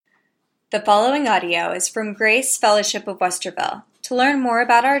The following audio is from Grace Fellowship of Westerville. To learn more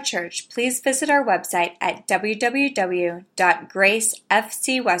about our church, please visit our website at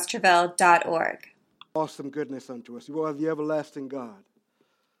www.gracefcwesterville.org. Awesome goodness unto us. You are the everlasting God,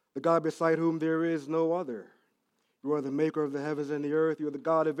 the God beside whom there is no other. You are the maker of the heavens and the earth. You are the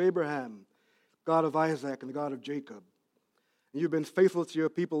God of Abraham, God of Isaac, and the God of Jacob. And you've been faithful to your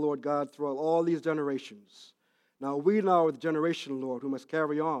people, Lord God, throughout all these generations. Now we are the generation, Lord, who must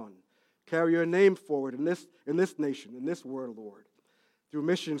carry your name forward in this nation, in this world, Lord, through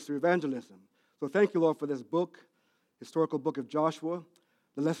missions, through evangelism. So thank you, Lord, for this book, historical book of Joshua,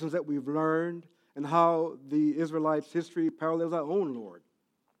 the lessons that we've learned, and how the Israelites' history parallels our own, Lord,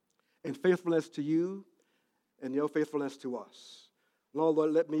 in faithfulness to you and your faithfulness to us.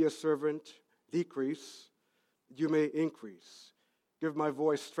 Lord, let me, your servant, decrease, that you may increase. Give my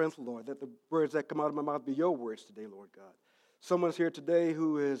voice strength, Lord, that the words that come out of my mouth be your words today, Lord God. Someone's here today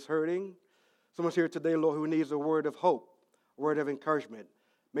who is hurting. Someone's here today, Lord, who needs a word of hope, a word of encouragement.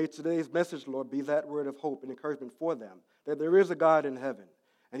 May today's message, Lord, be that word of hope and encouragement for them, that there is a God in heaven,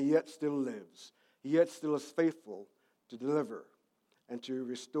 and he yet still lives. He yet still is faithful to deliver and to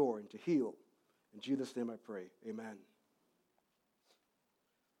restore and to heal. In Jesus' name I pray. Amen.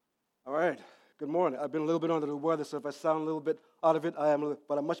 All right. Good morning. I've been a little bit under the weather, so if I sound a little bit out of it,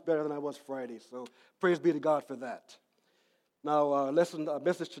 but I'm much better than I was Friday. So praise be to God for that. Now, our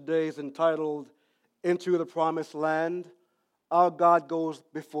message today is entitled, Into the Promised Land. Our God goes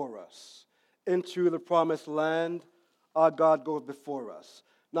before us. Into the Promised Land, our God goes before us.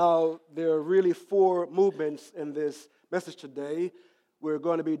 Now, there are really four movements in this message today. We're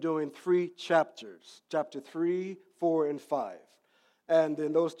going to be doing 3 chapters, chapter 3, 4, and 5. And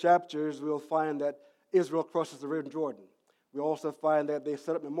in those chapters, we'll find that Israel crosses the river Jordan. We also find that they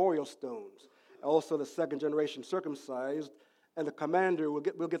set up memorial stones. Also, the second generation circumcised. And the commander, we'll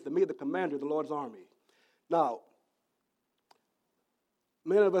get to meet the commander of the Lord's army. Now,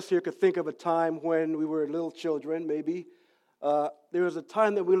 many of us here could think of a time when we were little children, maybe. There was a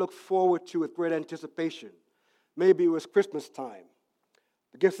time that we looked forward to with great anticipation. Maybe it was Christmas time.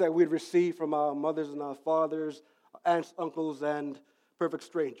 The gifts that we'd received from our mothers and our fathers, our aunts, uncles, and perfect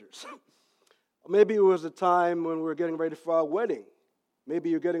strangers. Maybe it was a time when we were getting ready for our wedding. Maybe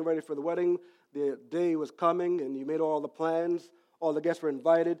you're getting ready for the wedding. The day was coming, and you made all the plans. All the guests were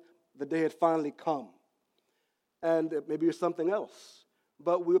invited. The day had finally come. And maybe it was something else.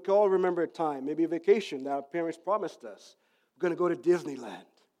 But we can all remember a time, maybe a vacation that our parents promised us. We're going to go to Disneyland.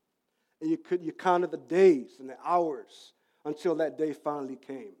 And you counted the days and the hours until that day finally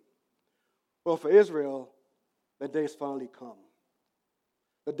came. Well, for Israel, that day has finally come.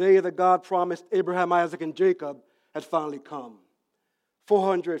 The day that God promised Abraham, Isaac, and Jacob had finally come.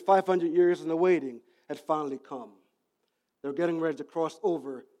 500 years in the waiting had finally come. They're getting ready to cross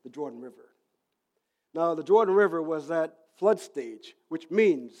over the Jordan River. Now, the Jordan River was at flood stage, which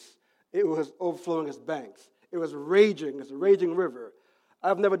means it was overflowing its banks. It was raging. It's a raging river.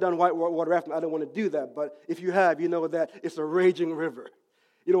 I've never done whitewater rafting. I don't want to do that. But if you have, you know that it's a raging river.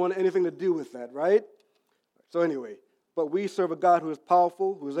 You don't want anything to do with that, right? So anyway, but we serve a God who is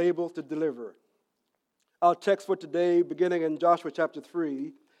powerful, who is able to deliver. Our text for today, beginning in Joshua chapter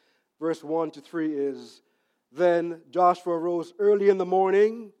 3, verse 1 to 3 is, Then Joshua rose early in the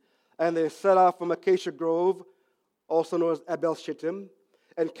morning, and they set out from Acacia Grove, also known as Abel Shittim,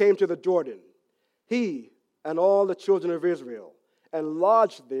 and came to the Jordan, he and all the children of Israel, and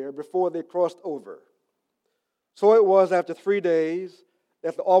lodged there before they crossed over. So it was after 3 days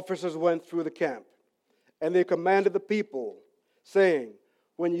that the officers went through the camp, and they commanded the people, saying,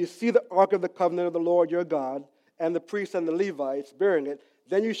 When you see the ark of the covenant of the Lord your God, and the priests and the Levites bearing it,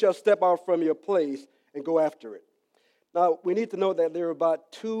 then you shall step out from your place and go after it. Now, we need to know that there are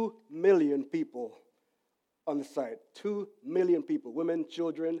about 2 million people on the site. 2 million people, women,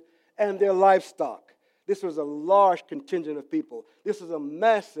 children, and their livestock. This was a large contingent of people. This is a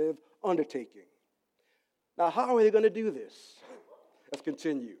massive undertaking. Now, how are they going to do this? Let's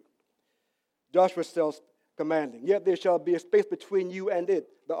continue. Joshua tells commanding, Yet there shall be a space between you and it,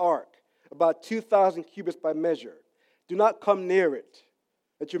 the ark, about 2,000 cubits by measure. Do not come near it,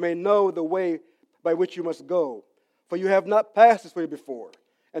 that you may know the way by which you must go, for you have not passed this way before.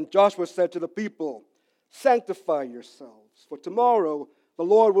 And Joshua said to the people, Sanctify yourselves, for tomorrow the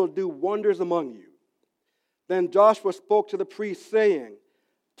Lord will do wonders among you. Then Joshua spoke to the priests, saying,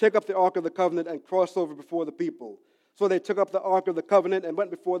 Take up the ark of the covenant and cross over before the people. So they took up the ark of the covenant and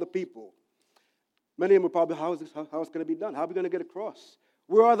went before the people. Many of them were probably, how is it's going to be done? How are we going to get across?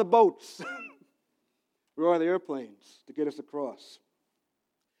 Where are the boats? Where are the airplanes to get us across?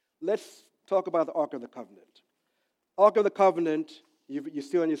 Let's talk about the Ark of the Covenant. Ark of the Covenant, You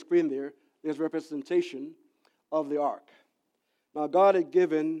see on your screen there's a representation of the ark. Now, God had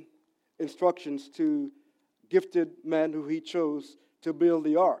given instructions to gifted men who he chose to build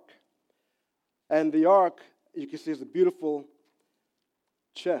the ark. And the ark, you can see, is a beautiful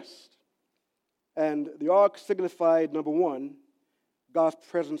chest. And the ark signified, number one, God's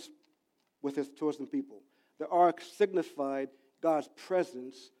presence with his chosen people. The ark signified God's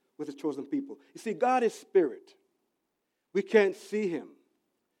presence with his chosen people. You see, God is spirit. We can't see him.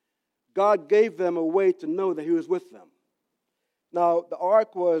 God gave them a way to know that he was with them. Now, the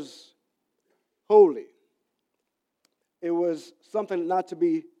ark was holy. It was something not to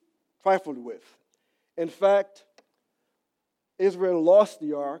be trifled with. In fact, Israel lost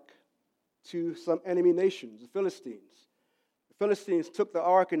the ark to some enemy nations, the Philistines. The Philistines took the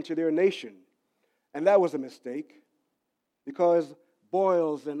ark into their nation, and that was a mistake because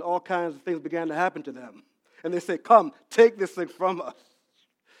boils and all kinds of things began to happen to them. And they said, "Come, take this thing from us."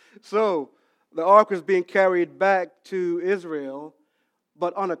 So the ark was being carried back to Israel,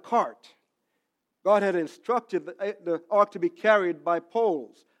 but on a cart. God had instructed the ark to be carried by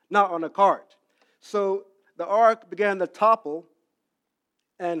poles, not on a cart. So the ark began to topple,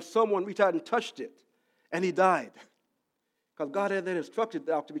 and someone reached out and touched it, and he died. Because God had then instructed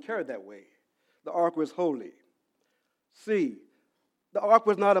the ark to be carried that way. The ark was holy. C, the ark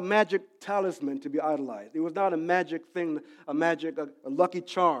was not a magic talisman to be idolized. It was not a magic thing, a lucky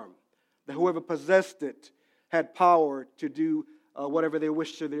charm, that whoever possessed it had power to do whatever they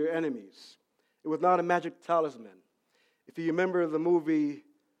wished to their enemies. It was not a magic talisman. If you remember the movie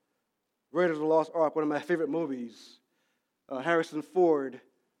Raiders of the Lost Ark, one of my favorite movies, Harrison Ford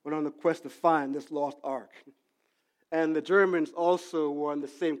went on the quest to find this lost ark. And the Germans also were on the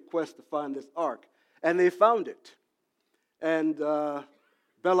same quest to find this ark. And they found it. And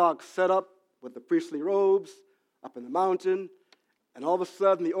Belloc set up with the priestly robes up in the mountain. And all of a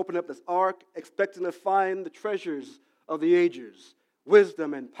sudden, he opened up this ark, expecting to find the treasures of the ages,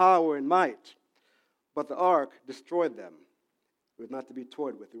 wisdom and power and might. But the ark destroyed them. It was not to be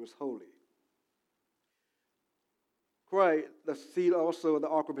toyed with. It was holy. Christ, the seed also of the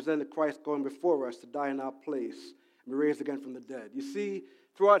ark represented Christ going before us to die in our place and be raised again from the dead. You see,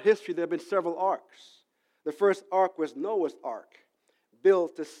 throughout history, there have been several arks. The first ark was Noah's ark,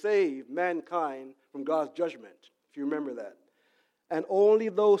 built to save mankind from God's judgment, if you remember that. And only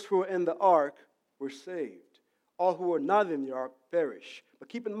those who were in the ark were saved. All who were not in the ark perish. But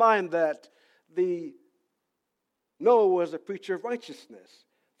keep in mind that Noah was a preacher of righteousness.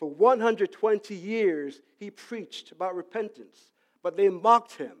 For 120 years, he preached about repentance, but they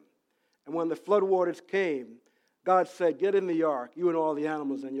mocked him. And when the floodwaters came, God said, "Get in the ark, you and all the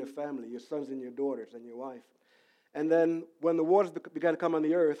animals and your family, your sons and your daughters and your wife." And then when the waters began to come on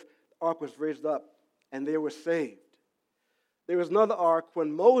the earth, the ark was raised up, and they were saved. There was another ark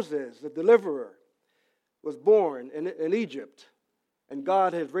when Moses, the deliverer, was born in Egypt. And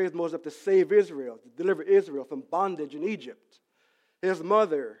God had raised Moses up to save Israel, to deliver Israel from bondage in Egypt. His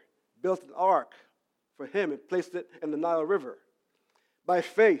mother built an ark for him and placed it in the Nile River. By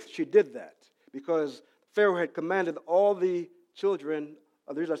faith, she did that because Pharaoh had commanded all the children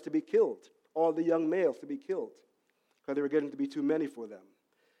of the Israelites to be killed, all the young males to be killed, because they were getting to be too many for them.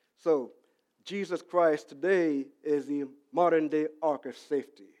 So, Jesus Christ today is the modern-day ark of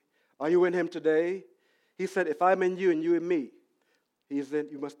safety. Are you in him today? He said, "If I'm in you and you in me,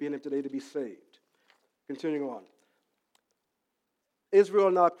 you must be in him today to be saved." Continuing on.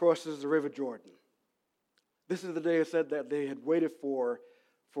 Israel now crosses the river Jordan. This is the day it said that they had waited for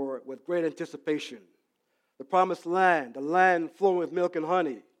with great anticipation. The promised land, the land flowing with milk and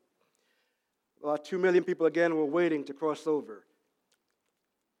honey. About 2 million people again were waiting to cross over.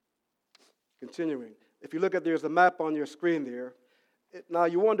 Continuing. If you look at, there's a map on your screen there. Now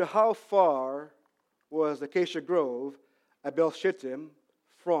you wonder how far was Acacia Grove at Bel Shittim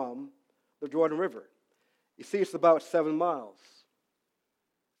from the Jordan River. You see, it's about 7 miles.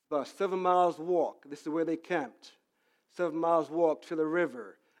 About 7 miles walk. This is where they camped. 7 miles walk to the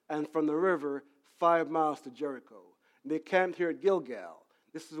river, and from the river, 5 miles to Jericho. And they camped here at Gilgal.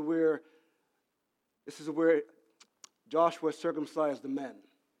 This is where Joshua circumcised the men.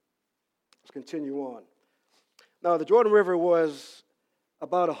 Let's continue on. Now, the Jordan River was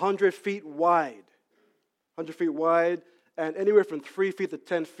about 100 feet wide. 100 feet wide, and anywhere from 3 feet to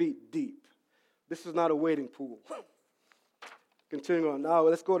 10 feet deep. This is not a wading pool. Continuing on. Now,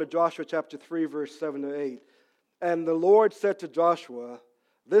 let's go to Joshua chapter 3, verse 7 to 8. And the Lord said to Joshua,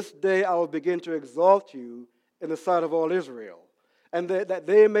 "This day I will begin to exalt you in the sight of all Israel, and that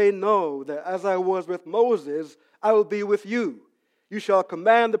they may know that as I was with Moses, I will be with you. You shall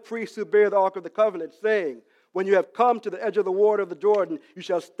command the priests who bear the ark of the covenant, saying, When you have come to the edge of the water of the Jordan, you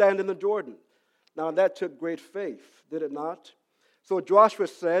shall stand in the Jordan. Now that took great faith, did it not? So Joshua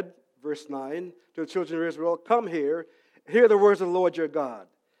said, verse 9, to the children of Israel, come here, hear the words of the Lord your God.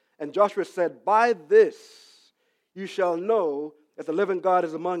 And Joshua said, by this you shall know that the living God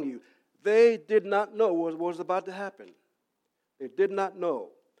is among you. They did not know what was about to happen. They did not know.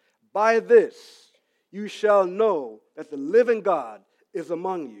 By this you shall know that the living God is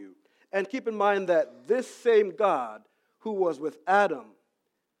among you. And keep in mind that this same God who was with Adam,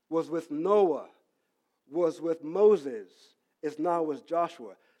 was with Noah, was with Moses, is now with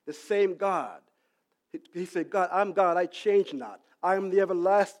Joshua. The same God. He said, God, I'm God, I change not. I am the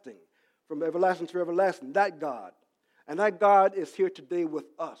everlasting, from everlasting to everlasting, that God. And that God is here today with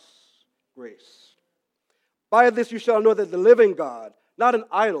us, Grace. By this you shall know that the living God, not an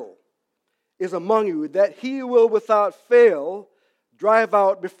idol, is among you, that he will without fail drive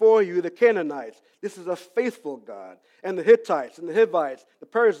out before you the Canaanites. This is a faithful God. And the Hittites, and the Hivites, the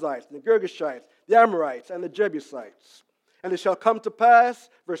Perizzites, and the Girgashites, the Amorites, and the Jebusites. And it shall come to pass,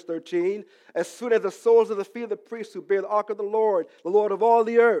 verse 13, as soon as the soles of the feet of the priests who bear the ark of the Lord of all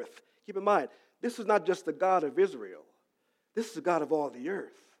the earth. Keep in mind, this is not just the God of Israel. This is the God of all the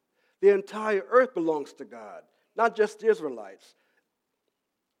earth. The entire earth belongs to God, not just the Israelites.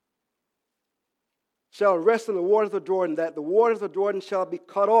 Shall rest in the waters of the Jordan, that the waters of the Jordan shall be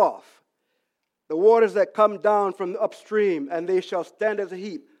cut off. The waters that come down from the upstream, and they shall stand as a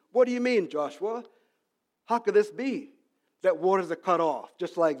heap. What do you mean, Joshua? How could this be? That waters are cut off,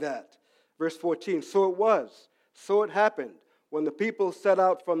 just like that. Verse 14, so it was, so it happened, when the people set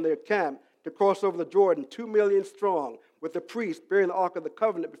out from their camp to cross over the Jordan, 2 million strong, with the priests bearing the ark of the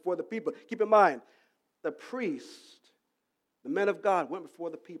covenant before the people. Keep in mind, the priests, the men of God, went before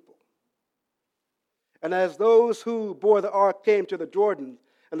the people. And as those who bore the ark came to the Jordan,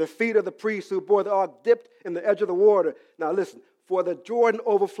 and the feet of the priests who bore the ark dipped in the edge of the water. Now listen, for the Jordan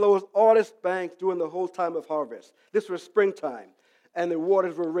overflows all its banks during the whole time of harvest. This was springtime, and the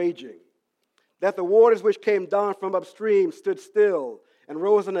waters were raging. That the waters which came down from upstream stood still and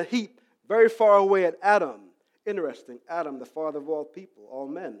rose in a heap very far away at Adam. Interesting, Adam, the father of all people, all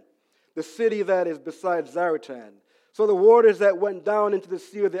men. The city that is beside Zaratan. So the waters that went down into the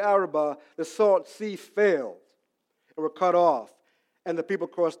sea of the Arabah, the salt sea, failed and were cut off, and the people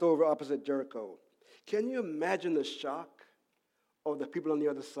crossed over opposite Jericho. Can you imagine the shock of the people on the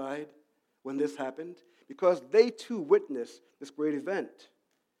other side when this happened? Because they too witnessed this great event.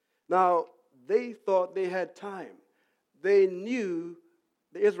 Now, they thought they had time. They knew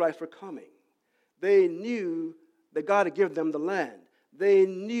the Israelites were coming. They knew that God had given them the land. They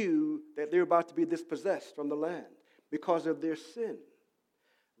knew that they were about to be dispossessed from the land because of their sin.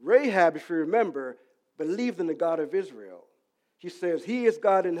 Rahab, if you remember, believed in the God of Israel. She says, he is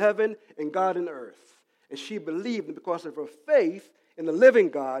God in heaven and God in earth. And she believed, and because of her faith in the living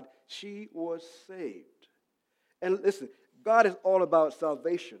God, she was saved. And listen, God is all about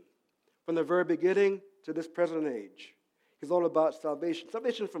salvation. From the very beginning to this present age, he's all about salvation.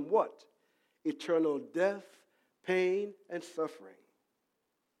 Salvation from what? Eternal death, pain, and suffering.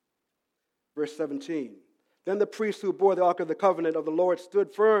 Verse 17. Then the priests who bore the ark of the covenant of the Lord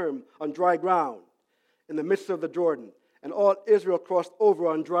stood firm on dry ground in the midst of the Jordan, and all Israel crossed over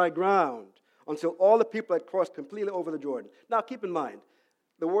on dry ground until all the people had crossed completely over the Jordan. Now keep in mind,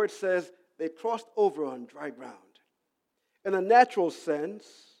 the word says they crossed over on dry ground. In a natural sense,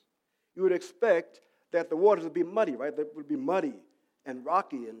 you would expect that the waters would be muddy, right? They would be muddy and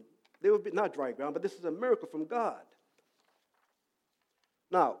rocky, and they would be not dry ground, but this is a miracle from God.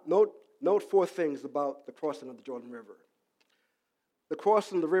 Now, note 4 things about the crossing of the Jordan River. The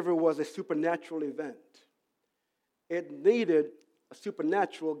crossing of the river was a supernatural event. It needed a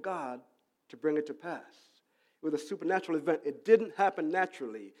supernatural God to bring it to pass. It was a supernatural event. It didn't happen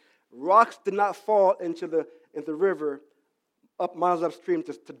naturally. Rocks did not fall into the river up miles upstream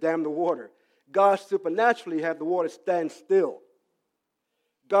to dam the water. God supernaturally had the water stand still.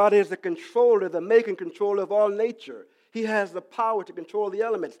 God is the controller, the making controller of all nature. He has the power to control the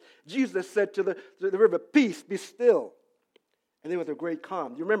elements. Jesus said to the river, peace, be still. And there was a great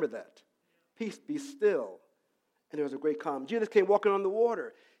calm. Do you remember that? Peace, be still. And there was a great calm. Jesus came walking on the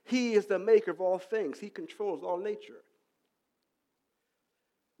water. He is the maker of all things. He controls all nature.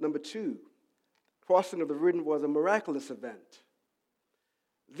 Number 2, crossing of the river was a miraculous event.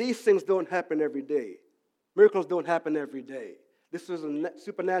 These things don't happen every day. Miracles don't happen every day. This was a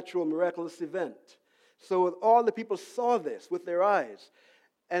supernatural, miraculous event. So all the people saw this with their eyes.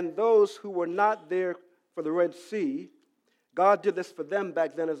 And those who were not there for the Red Sea, God did this for them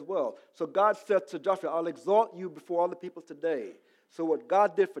back then as well. So God said to Joshua, I'll exalt you before all the people today. So what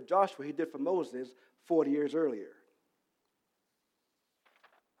God did for Joshua, he did for Moses 40 years earlier.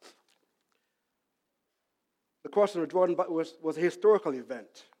 The crossing of Jordan was a historical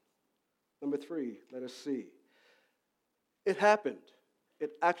event. Number 3, let us see. It happened.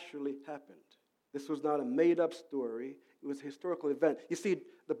 It actually happened. This was not a made-up story. It was a historical event. You see,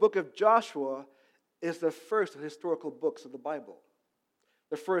 the book of Joshua is the first of the historical books of the Bible.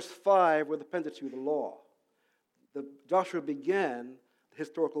 The first 5 were the Pentateuch, the law. Joshua began the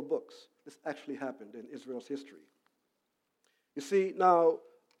historical books. This actually happened in Israel's history. You see, now,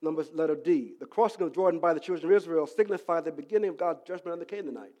 letter D. The crossing of Jordan by the children of Israel signified the beginning of God's judgment on the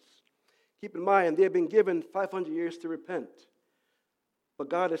Canaanites. Keep in mind, they had been given 500 years to repent. But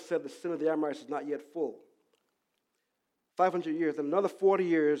God has said the sin of the Amorites is not yet full. 500 years, and another 40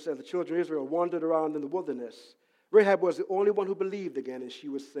 years as the children of Israel wandered around in the wilderness. Rahab was the only one who believed again, and she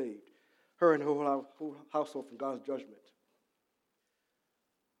was saved. Her and her whole household from God's judgment.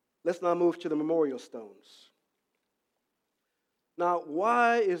 Let's now move to the memorial stones. Now,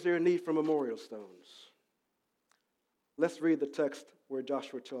 why is there a need for memorial stones? Let's read the text where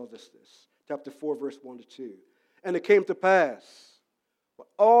Joshua tells us this. Chapter 4, verse 1 to 2. And it came to pass, when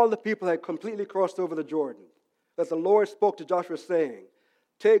all the people had completely crossed over the Jordan, that the Lord spoke to Joshua, saying,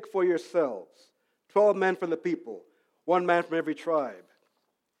 Take for yourselves 12 men from the people, 1 man from every tribe,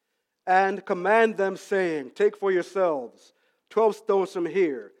 and command them, saying, Take for yourselves 12 stones from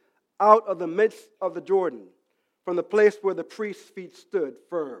here, out of the midst of the Jordan, from the place where the priest's feet stood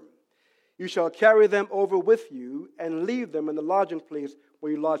firm. You shall carry them over with you and leave them in the lodging place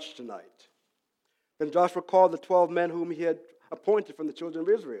where you lodge tonight. Then Joshua called the 12 men whom he had appointed from the children of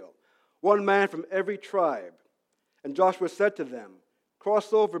Israel, 1 man from every tribe. And Joshua said to them,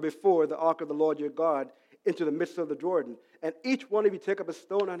 Cross over before the ark of the Lord your God into the midst of the Jordan, and each one of you take up a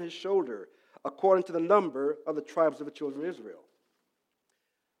stone on his shoulder, according to the number of the tribes of the children of Israel.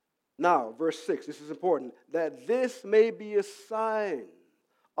 Now, verse 6, this is important, that this may be a sign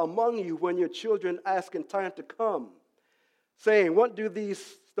among you when your children ask in time to come, saying, What do these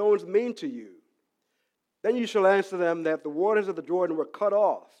stones mean to you? Then you shall answer them that the waters of the Jordan were cut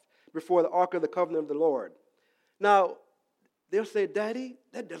off before the ark of the covenant of the Lord. Now, they'll say, Daddy,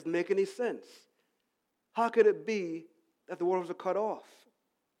 that doesn't make any sense. How could it be that the waters were cut off?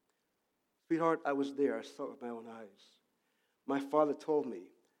 Sweetheart, I was there. I saw it with my own eyes. My father told me.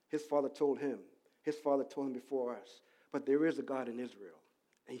 His father told him. His father told him before us. But there is a God in Israel,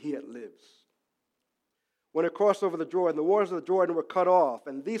 and he yet lives. When it crossed over the Jordan, the waters of the Jordan were cut off,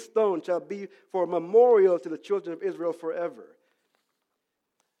 and these stones shall be for a memorial to the children of Israel forever.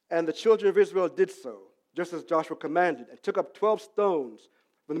 And the children of Israel did so, just as Joshua commanded, and took up 12 stones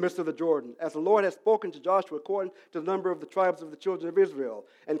from the midst of the Jordan, as the Lord had spoken to Joshua according to the number of the tribes of the children of Israel,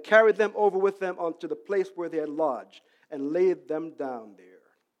 and carried them over with them unto the place where they had lodged, and laid them down there.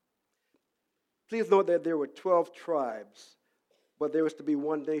 Please note that there were 12 tribes, but there was to be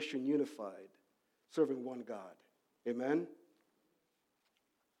one nation unified, serving one God. Amen?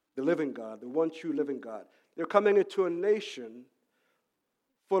 The living God, the one true living God. They're coming into a nation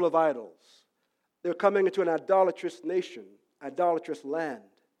full of idols. They're coming into an idolatrous nation, idolatrous land.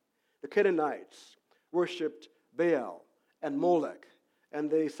 The Canaanites worshipped Baal and Molech, and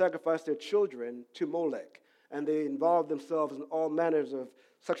they sacrificed their children to Molech, and they involved themselves in all manners of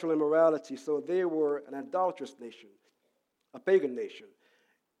sexual immorality. So they were an idolatrous nation, a pagan nation,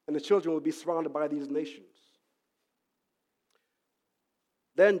 and the children would be surrounded by these nations.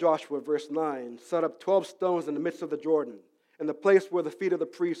 Then Joshua, verse 9, set up 12 stones in the midst of the Jordan, in the place where the feet of the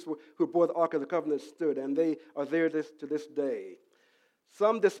priests who bore the Ark of the Covenant stood, and they are there to this day.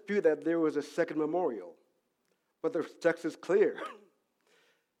 Some dispute that there was a second memorial, but the text is clear.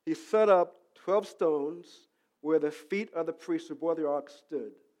 He set up 12 stones where the feet of the priests who bore the ark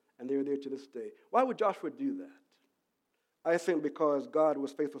stood, and they are there to this day. Why would Joshua do that? I think because God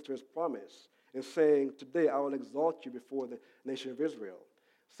was faithful to his promise in saying, Today I will exalt you before the nation of Israel.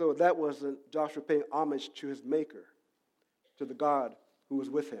 So that wasn't Joshua paying homage to his maker, to the God who was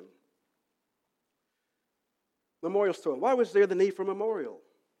with him. Memorial stone. Why was there the need for memorial?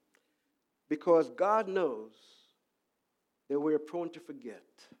 Because God knows that we are prone to forget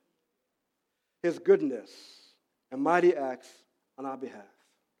his goodness and mighty acts on our behalf.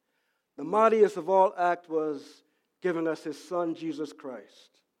 The mightiest of all acts was giving us his son, Jesus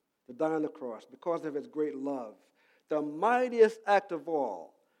Christ, to die on the cross because of his great love. The mightiest act of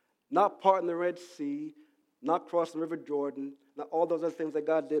all, not parting the Red Sea, not crossing the River Jordan, not all those other things that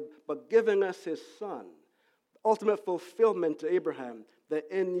God did, but giving us his son. Ultimate fulfillment to Abraham, that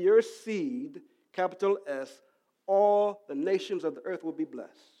in your seed, capital S, all the nations of the earth will be blessed.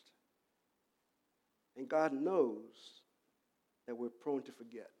 And God knows that we're prone to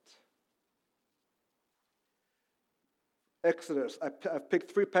forget. Exodus. I've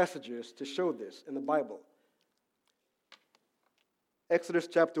picked 3 passages to show this in the Bible. Exodus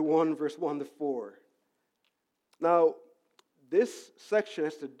chapter 1, verse 1 to 4. Now, this section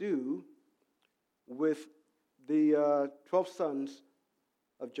has to do with the 12 sons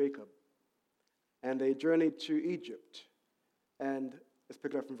of Jacob. And they journeyed to Egypt. And let's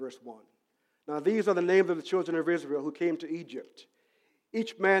pick it up from verse 1. Now, these are the names of the children of Israel who came to Egypt.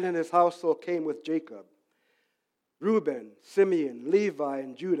 Each man in his household came with Jacob: Reuben, Simeon, Levi,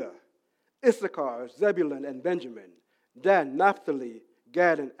 and Judah, Issachar, Zebulun, and Benjamin, Dan, Naphtali,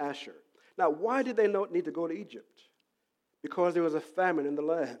 Gad, and Asher. Now, why did they not need to go to Egypt? Because there was a famine in the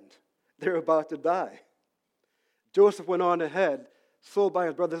land. They were about to die. Joseph went on ahead, sold by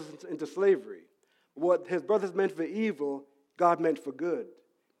his brothers into slavery. What his brothers meant for evil, God meant for good.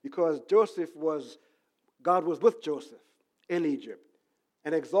 Because God was with Joseph in Egypt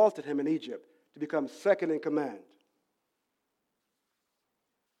and exalted him in Egypt to become second in command.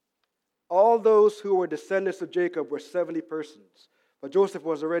 All those who were descendants of Jacob were 70 persons, but Joseph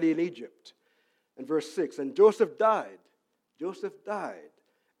was already in Egypt. And verse 6, and Joseph died,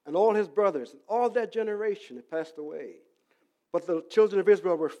 and all his brothers, and all that generation had passed away. But the children of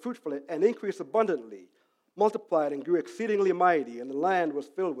Israel were fruitful and increased abundantly, multiplied and grew exceedingly mighty, and the land was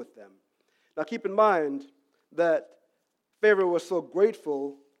filled with them. Now keep in mind that Pharaoh was so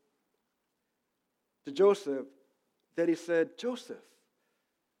grateful to Joseph that he said, Joseph,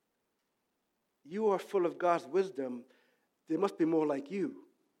 you are full of God's wisdom. There must be more like you.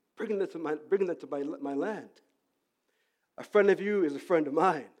 Bring them to my land. A friend of you is a friend of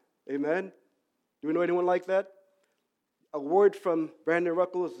mine. Amen? Do we know anyone like that? A word from Brandon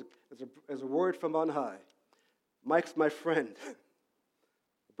Ruckle is a word from on high. Mike's my friend.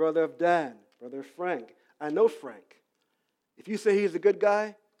 Brother of Dan, brother of Frank. I know Frank. If you say he's a good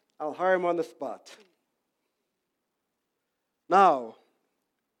guy, I'll hire him on the spot. Now,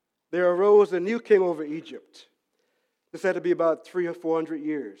 there arose a new king over Egypt. This had to be about 300 or 400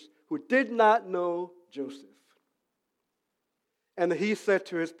 years, who did not know Joseph. And he said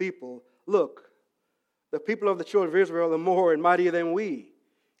to his people, look, the people of the children of Israel are more and mightier than we.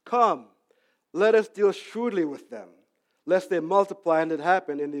 Come, let us deal shrewdly with them, lest they multiply and it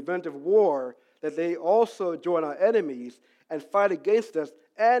happen in the event of war, that they also join our enemies and fight against us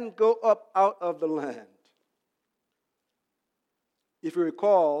and go up out of the land. If you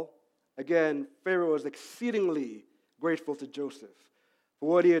recall, again, Pharaoh was exceedingly grateful to Joseph for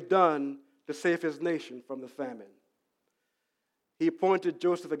what he had done to save his nation from the famine. He appointed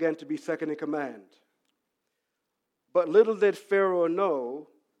Joseph again to be second in command. But little did Pharaoh know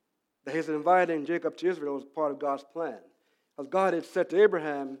that his inviting Jacob to Israel was part of God's plan. As God had said to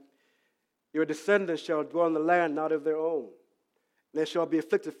Abraham, your descendants shall dwell in the land not of their own. And they shall be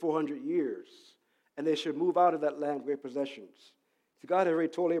afflicted 400 years. And they shall move out of that land with great possessions. See, God had already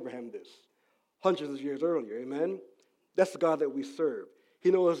told Abraham this hundreds of years earlier. Amen? That's the God that we serve. He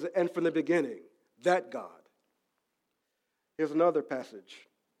knows the end from the beginning. That God. Here's another passage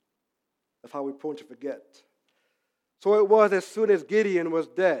of how we're prone to forget. So it was as soon as Gideon was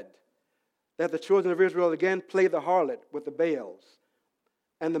dead that the children of Israel again played the harlot with the Baals,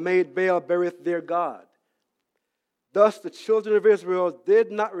 and the maid Baal beareth their God. Thus the children of Israel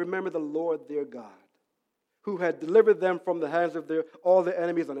did not remember the Lord their God, who had delivered them from the hands of all their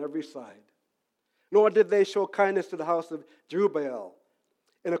enemies on every side. Nor did they show kindness to the house of Jerubbaal,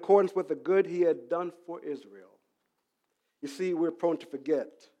 in accordance with the good he had done for Israel. You see, we're prone to forget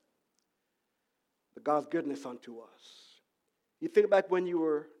God's goodness unto us. You think back when you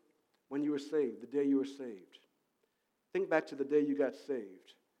were saved, the day you were saved. Think back to the day you got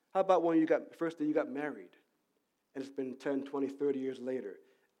saved. How about when the first day you got married? And it's been 10, 20, 30 years later.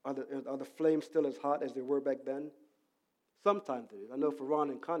 Are the flames still as hot as they were back then? Sometimes it is. I know for Ron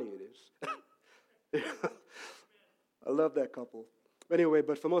and Connie it is. I love that couple. Anyway,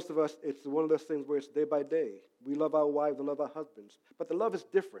 but for most of us, it's one of those things where it's day by day. We love our wives, we love our husbands. But the love is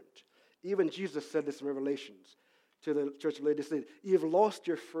different. Even Jesus said this in Revelations to the church of Laodicea. You've lost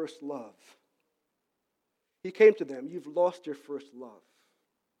your first love. He came to them. You've lost your first love.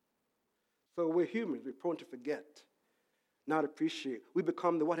 So we're humans. We're prone to forget, not appreciate. We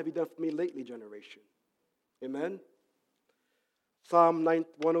become the what have you done for me lately generation. Amen? Psalm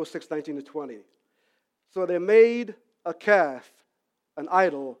 106, 19 to 20. So they made a calf, an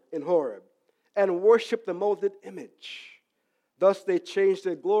idol in Horeb, and worshiped the molded image. Thus they changed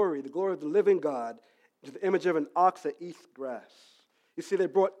the glory of the living God, to the image of an ox that eats grass. You see, they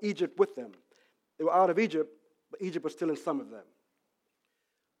brought Egypt with them. They were out of Egypt, but Egypt was still in some of them.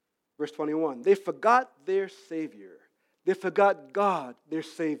 Verse 21, they forgot their Savior. They forgot God, their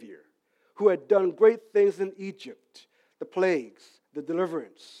Savior, who had done great things in Egypt, the plagues, the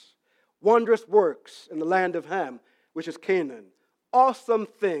deliverance, wondrous works in the land of Ham, which is Canaan, awesome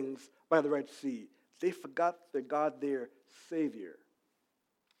things by the Red Sea. They forgot their God, their Savior.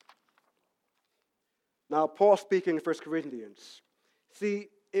 Now, Paul speaking in 1 Corinthians. See,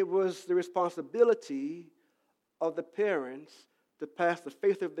 it was the responsibility of the parents to pass the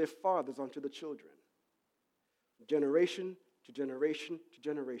faith of their fathers on to the children, generation to generation to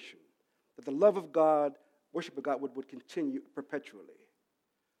generation, that the love of God, worship of God would continue perpetually.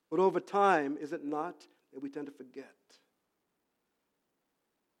 But over time, is it not that we tend to forget?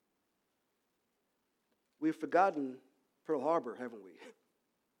 We've forgotten Pearl Harbor, haven't we?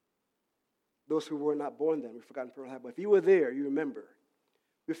 Those who were not born then, we've forgotten Pearl Harbor. If you were there, you remember.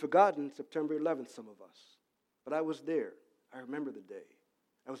 We've forgotten September 11th, some of us. But I was there. I remember the day.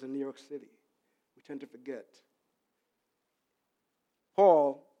 I was in New York City. We tend to forget.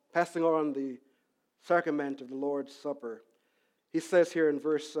 Paul, passing on the sacrament of the Lord's Supper, he says here in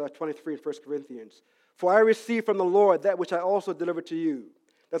verse 23 in 1 Corinthians, "For I received from the Lord that which I also delivered to you,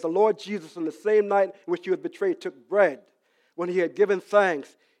 that the Lord Jesus, on the same night in which he was betrayed, took bread. When he had given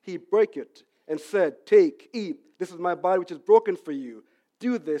thanks, he brake it and said, 'Take, eat, this is my body which is broken for you.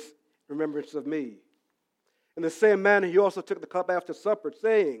 Do this in remembrance of me.' In the same manner, he also took the cup after supper,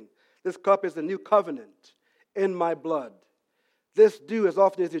 saying, 'This cup is the new covenant in my blood. This do as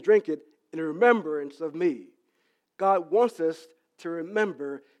often as you drink it in remembrance of me.'" God wants us to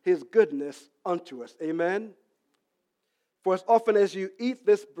remember his goodness unto us. Amen? "For as often as you eat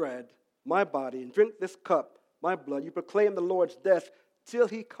this bread, my body, and drink this cup, my blood, you proclaim the Lord's death till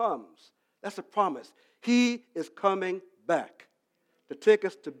he comes." That's a promise. He is coming back to take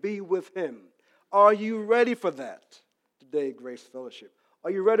us to be with him. Are you ready for that today, Grace Fellowship? Are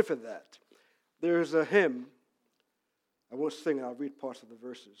you ready for that? There's a hymn. I won't sing it. I'll read parts of the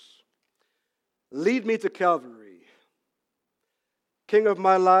verses. "Lead me to Calvary. King of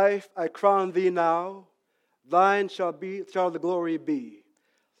my life, I crown thee now. Thine shall the glory be.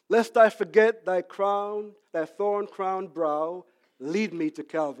 Lest I forget thy crown, thy thorn-crowned brow, lead me to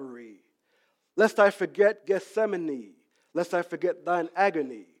Calvary. Lest I forget Gethsemane, lest I forget thine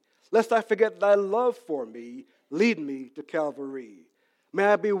agony, lest I forget thy love for me, lead me to Calvary. May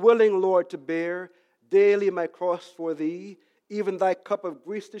I be willing, Lord, to bear daily my cross for thee, even thy cup of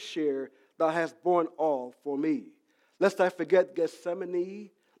grief to share, thou hast borne all for me. Lest I forget Gethsemane,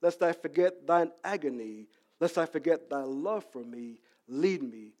 lest I forget thine agony, lest I forget thy love for me, lead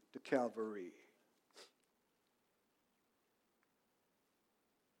me to Calvary."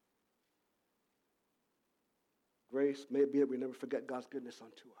 Grace, may it be that we never forget God's goodness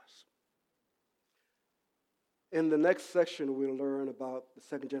unto us. In the next section, we'll learn about the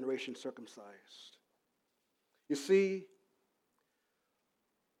second generation circumcised. You see,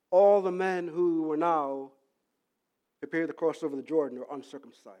 all the men who were now prepared to cross over the Jordan are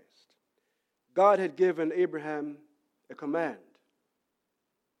uncircumcised. God had given Abraham a command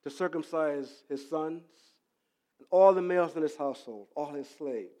to circumcise his sons and all the males in his household, all his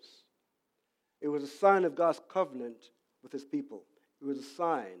slaves. It was a sign of God's covenant with his people. It was a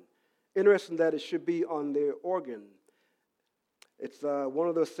sign. Interesting that it should be on their organ. It's one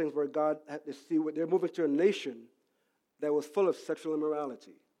of those things where God had to see what they're moving to a nation that was full of sexual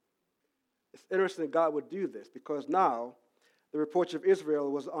immorality. It's interesting that God would do this because now the reproach of Israel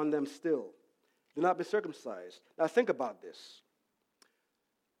was on them still. Do not be circumcised. Now think about this.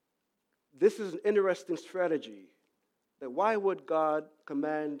 This is an interesting strategy. That why would God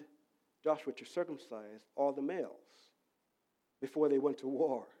command Joshua to circumcise all the males before they went to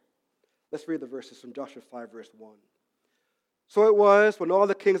war? Let's read the verses from Joshua 5, verse 1. "So it was when all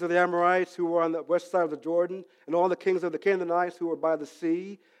the kings of the Amorites who were on the west side of the Jordan and all the kings of the Canaanites who were by the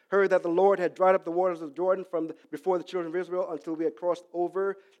sea heard that the Lord had dried up the waters of Jordan before the children of Israel until we had crossed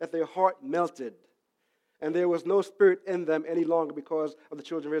over, that their heart melted, and there was no spirit in them any longer because of the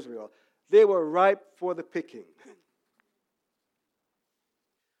children of Israel. They were ripe for the picking.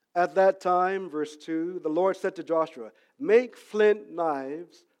 At that time," verse 2, "the Lord said to Joshua, 'Make flint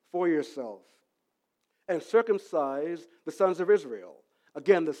knives for yourself and circumcise the sons of Israel.'"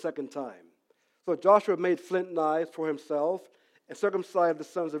 Again, the second time. So Joshua made flint knives for himself and circumcised the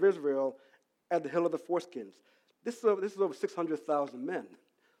sons of Israel at the hill of the foreskins. This is over 600,000 men.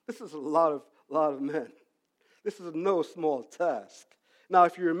 This is a lot of men. This is no small task. Now,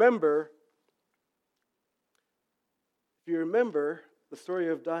 if you remember the story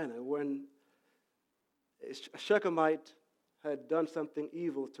of Dinah, when a Shechemite had done something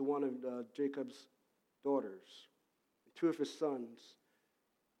evil to one of Jacob's daughters, two of his sons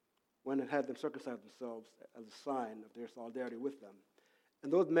went and had them circumcise themselves as a sign of their solidarity with them.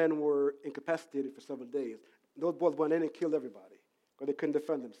 And those men were incapacitated for several days. Those boys went in and killed everybody because they couldn't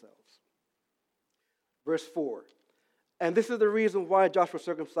defend themselves. Verse 4. And this is the reason why Joshua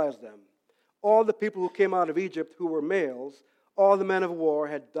circumcised them. All the people who came out of Egypt who were males, all the men of war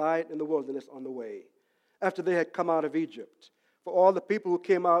had died in the wilderness on the way, after they had come out of Egypt. For all the people who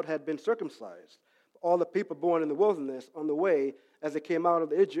came out had been circumcised. All the people born in the wilderness on the way, as they came out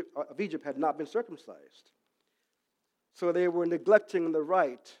of Egypt, had not been circumcised. So they were neglecting the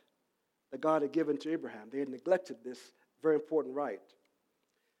right that God had given to Abraham. They had neglected this very important right.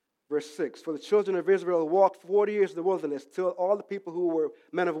 Verse 6, for the children of Israel walked 40 years in the wilderness till all the people who were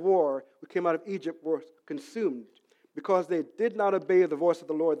men of war who came out of Egypt were consumed, because they did not obey the voice of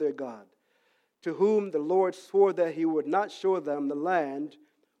the Lord their God, to whom the Lord swore that he would not show them the land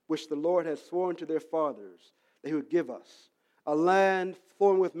which the Lord had sworn to their fathers that he would give us, a land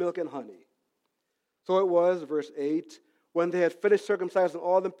flowing with milk and honey. So it was, verse 8, when they had finished circumcising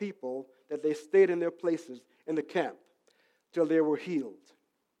all the people, that they stayed in their places in the camp till they were healed.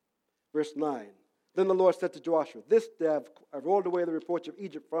 Verse 9, then the Lord said to Joshua, this day I've rolled away the reproach of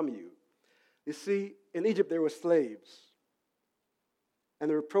Egypt from you. You see, in Egypt there were slaves. And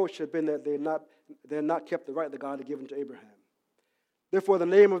the reproach had been that they had not kept the right that God had given to Abraham. Therefore, the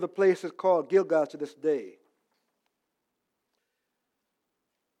name of the place is called Gilgal to this day.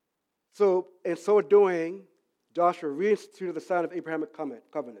 So, in so doing, Joshua reinstituted the sign of Abrahamic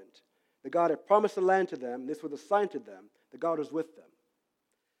covenant. That God had promised the land to them. This was a sign to them that God was with them.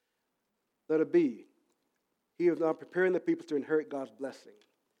 Let it be. He was now preparing the people to inherit God's blessing.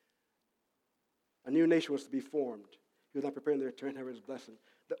 A new nation was to be formed. He was not preparing them to inherit his blessing.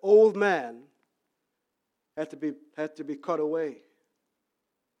 The old man had to be cut away.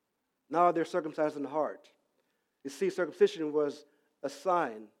 Now they're circumcised in the heart. You see, circumcision was a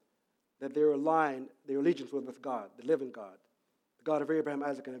sign that their allegiance was with God, the living God, the God of Abraham,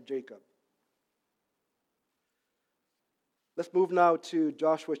 Isaac, and of Jacob. Let's move now to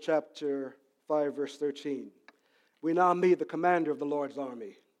Joshua chapter 5, verse 13. We now meet the commander of the Lord's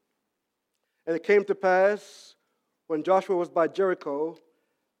army. And it came to pass, when Joshua was by Jericho,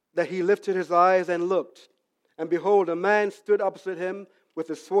 that he lifted his eyes and looked, and behold, a man stood opposite him with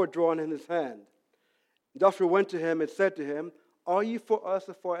his sword drawn in his hand. Joshua went to him and said to him, are you for us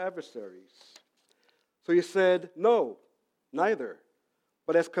or for adversaries? So he said, no, neither.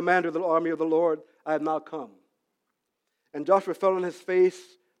 But as commander of the army of the Lord, I have now come. And Joshua fell on his face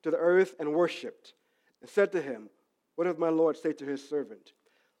to the earth and worshipped, and said to him, what does my Lord say to his servant?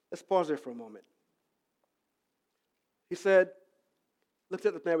 Let's pause there for a moment. He said, looked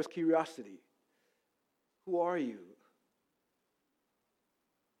at the man with curiosity. Who are you?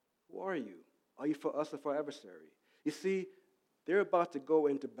 Who are you? Are you for us or for our adversary? You see, they're about to go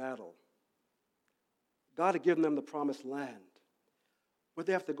into battle. God had given them the promised land. But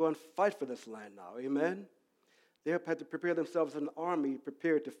they have to go and fight for this land now. Amen? They have had to prepare themselves as an army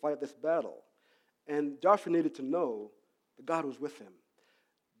prepared to fight this battle. And Joshua needed to know that God was with him.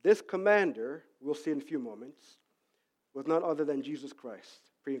 This commander, we'll see in a few moments, was none other than Jesus Christ,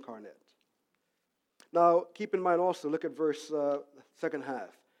 pre-incarnate. Now, keep in mind also, look at verse second half.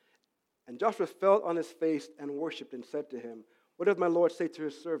 And Joshua fell on his face and worshipped and said to him, what does my Lord say to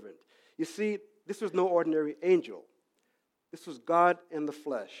his servant? You see, this was no ordinary angel. This was God in the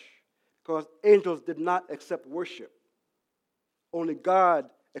flesh. Because angels did not accept worship. Only God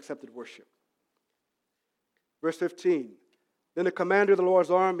accepted worship. Verse 15. Then the commander of the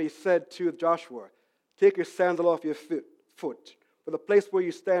Lord's army said to Joshua, take your sandal off your foot, for the place where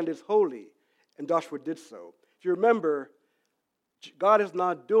you stand is holy. And Joshua did so. If you remember, God is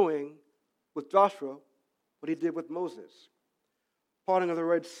not doing with Joshua what he did with Moses. Parting of the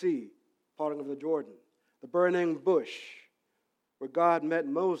Red Sea, parting of the Jordan, the burning bush, where God met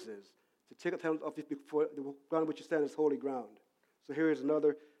Moses to take the hand off his before the ground which you stand is holy ground. So here is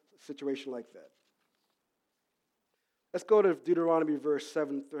another situation like that. Let's go to Deuteronomy verse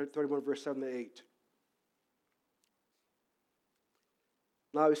 31, verse 7 to 8.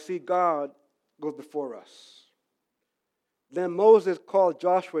 Now you see God goes before us. Then Moses called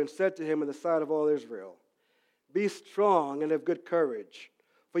Joshua and said to him in the sight of all Israel, be strong and of good courage,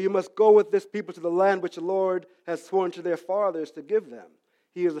 for you must go with this people to the land which the Lord has sworn to their fathers to give them.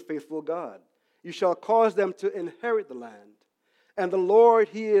 He is a faithful God. You shall cause them to inherit the land. And the Lord,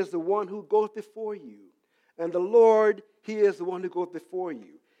 he is the one who goes before you. And the Lord, he is the one who goes before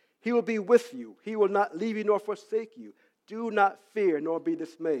you. He will be with you. He will not leave you nor forsake you. Do not fear nor be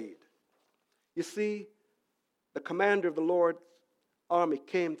dismayed. You see, the commander of the Lord's army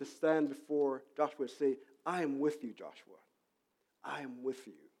came to stand before Joshua and say, I am with you, Joshua. I am with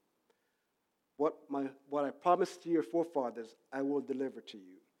you. What I promised to your forefathers, I will deliver to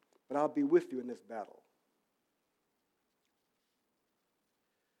you. But I'll be with you in this battle.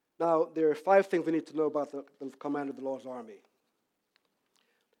 Now, there are 5 things we need to know about the commander of the Lord's army.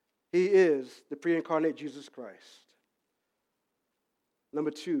 He is the pre-incarnate Jesus Christ.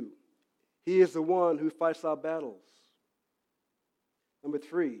 Number 2, he is the one who fights our battles. Number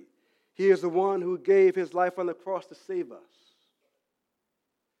 3, he is the one who gave his life on the cross to save us.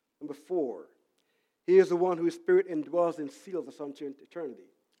 Number 4, he is the one whose spirit indwells and seals us unto eternity.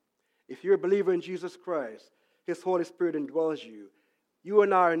 If you're a believer in Jesus Christ, his Holy Spirit indwells you. You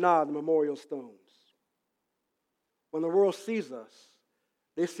and I are now the memorial stones. When the world sees us,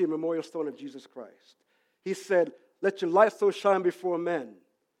 they see a memorial stone of Jesus Christ. He said, "Let your light so shine before men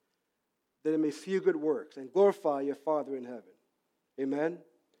that they may see your good works and glorify your Father in heaven." Amen?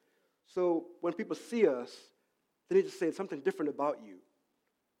 So when people see us, they need to say something different about you.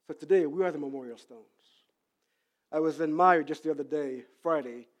 So today, we are the memorial stones. I was in Meijer just the other day,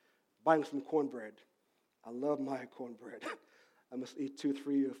 Friday, buying some cornbread. I love Meijer cornbread. I must eat 2,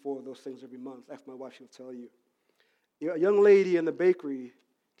 3, or 4 of those things every month. Ask my wife, she'll tell you. A young lady in the bakery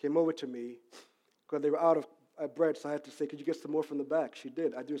came over to me because they were out of bread, so I had to say, "Could you get some more from the back?" She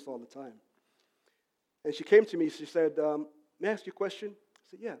did. I do this all the time. And she came to me. She said, "May I ask you a question?" I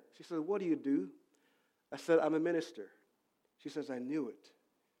said, "Yeah." She said, "What do you do?" I said, "I'm a minister." She says, "I knew it.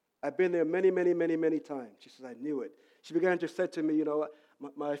 I've been there many, many, many, many times." She says, "I knew it." She began to say to me,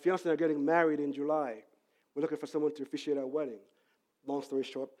 my fiancé and I are getting married in July. We're looking for someone to officiate our wedding. Long story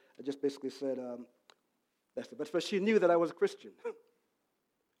short, I just basically said, that's it. But she knew that I was a Christian.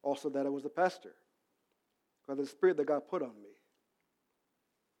 Also that I was a pastor. Because of the spirit that God put on me.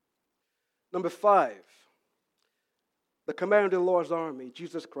 Number 5, the commander of the Lord's army,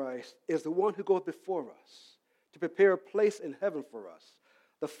 Jesus Christ, is the one who goes before us to prepare a place in heaven for us,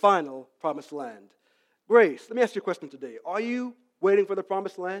 the final promised land. Grace, let me ask you a question today. Are you waiting for the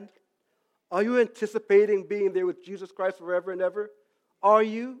promised land? Are you anticipating being there with Jesus Christ forever and ever? Are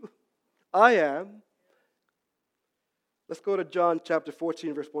you? I am. Let's go to John chapter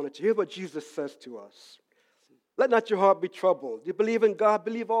 14, verse 1 and 2. Here's what Jesus says to us. "Let not your heart be troubled. You believe in God,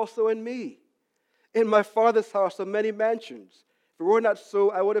 believe also in me. In my Father's house are many mansions. If it were not so,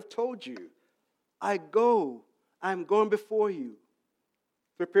 I would have told you. I'm going before you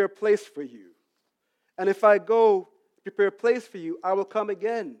to prepare a place for you. And if I go prepare a place for you, I will come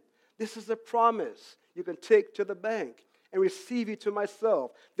again." This is a promise you can take to the bank and receive you to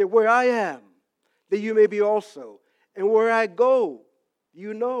myself, that where I am, that you may be also. And where I go,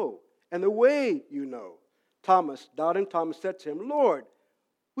 you know, and the way you know. Thomas, doubting Thomas, said to him, "Lord,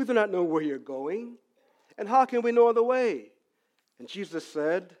 we do not know where you're going, and how can we know the way?" And Jesus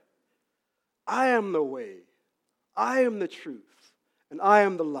said, "I am the way, I am the truth, and I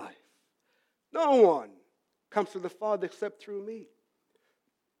am the life. No one comes to the Father except through me.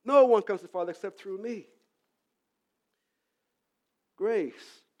 No one comes to the Father except through me."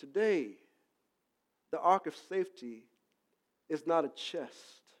 Grace, today, the ark of safety is not a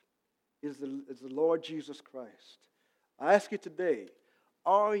chest. It's the Lord Jesus Christ. I ask you today,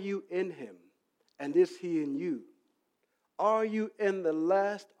 are you in him, and is he in you? Are you in the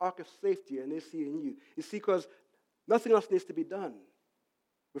last ark of safety, and is he in you? You see, because nothing else needs to be done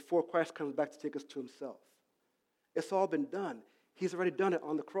before Christ comes back to take us to himself. It's all been done. He's already done it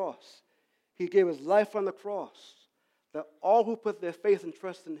on the cross. He gave his life on the cross, that all who put their faith and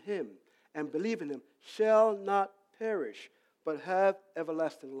trust in him and believe in him shall not perish, but have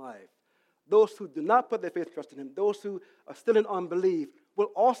everlasting life. Those who do not put their faith and trust in him, those who are still in unbelief, will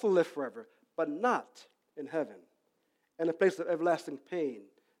also live forever, but not in heaven, in a place of everlasting pain,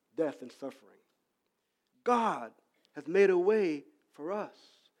 death, and suffering. God has made a way for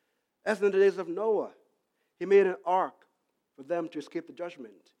us. As in the days of Noah, he made an ark for them to escape the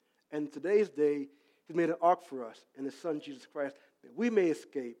judgment. And in today's day, he's made an ark for us in his Son, Jesus Christ, that we may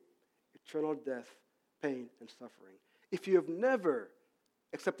escape eternal death, pain, and suffering. If you have never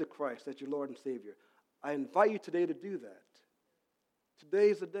accepted Christ as your Lord and Savior, I invite you today to do that. Today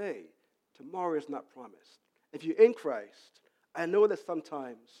is the day. Tomorrow is not promised. If you're in Christ, I know that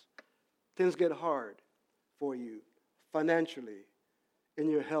sometimes things get hard for you financially, in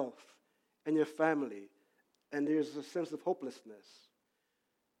your health, in your family, and there's a sense of hopelessness.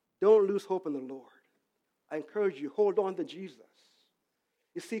 Don't lose hope in the Lord. I encourage you, hold on to Jesus.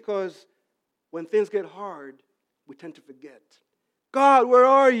 You see, because when things get hard, we tend to forget. God, where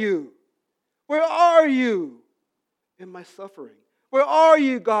are you? Where are you in my suffering? Where are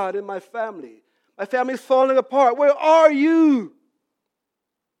you, God, in my family? My family's falling apart. Where are you?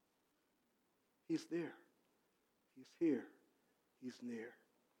 He's there. He's here. He's near.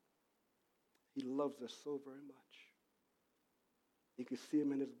 He loves us so very much. You can see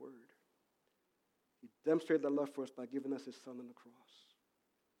him in his word. He demonstrated that love for us by giving us his Son on the cross.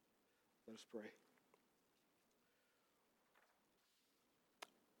 Let us pray.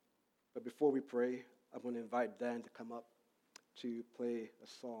 But before we pray, I'm going to invite Dan to come up to play a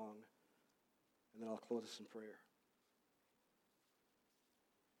song, and then I'll close us in prayer.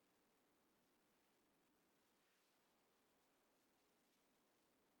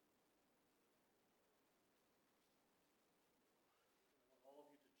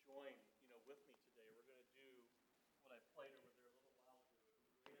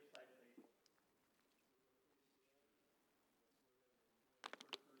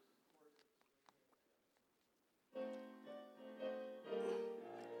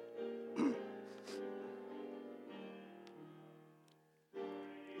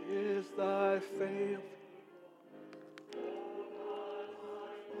 Is thy faith,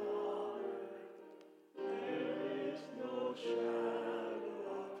 there is no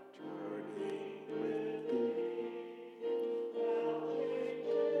shadow of turning with thee.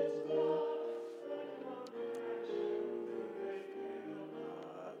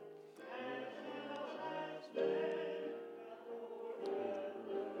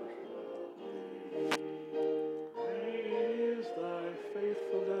 Great is thy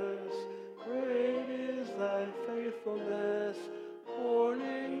faithfulness, great is thy faithfulness.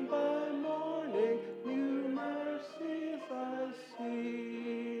 Morning by morning, new mercies I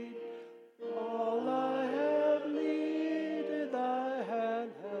see. All I have needed, thy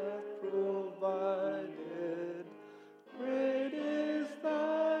hand hath provided. Great is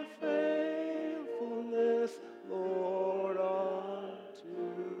thy faithfulness, Lord, unto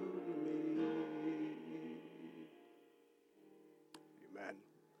me. Amen.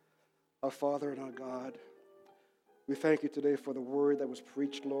 Our Father and our God, we thank you today for the word that was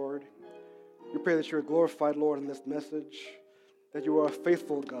preached, Lord. We pray that you are glorified, Lord, in this message, that you are a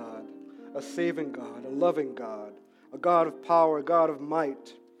faithful God, a saving God, a loving God, a God of power, a God of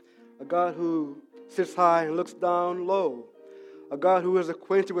might, a God who sits high and looks down low, a God who is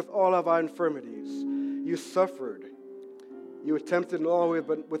acquainted with all of our infirmities. You suffered. You were tempted in all ways,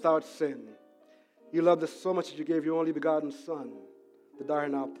 but without sin. You loved us so much that you gave your only begotten Son to die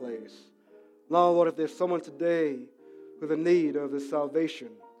in our place. Now, Lord, if there's someone today with a need of this salvation,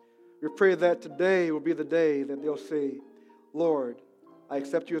 we pray that today will be the day that they'll say, Lord, I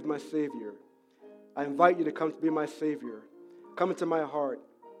accept you as my Savior. I invite you to come to be my Savior. Come into my heart.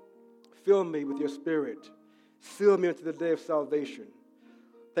 Fill me with your Spirit. Seal me unto the day of salvation.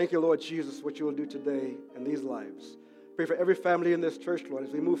 Thank you, Lord Jesus, for what you will do today in these lives. Pray for every family in this church, Lord,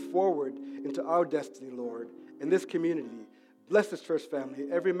 as we move forward into our destiny, Lord, in this community. Bless this church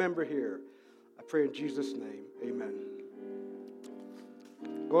family, every member here. I pray in Jesus' name, amen.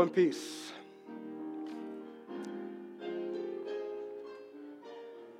 Go in peace.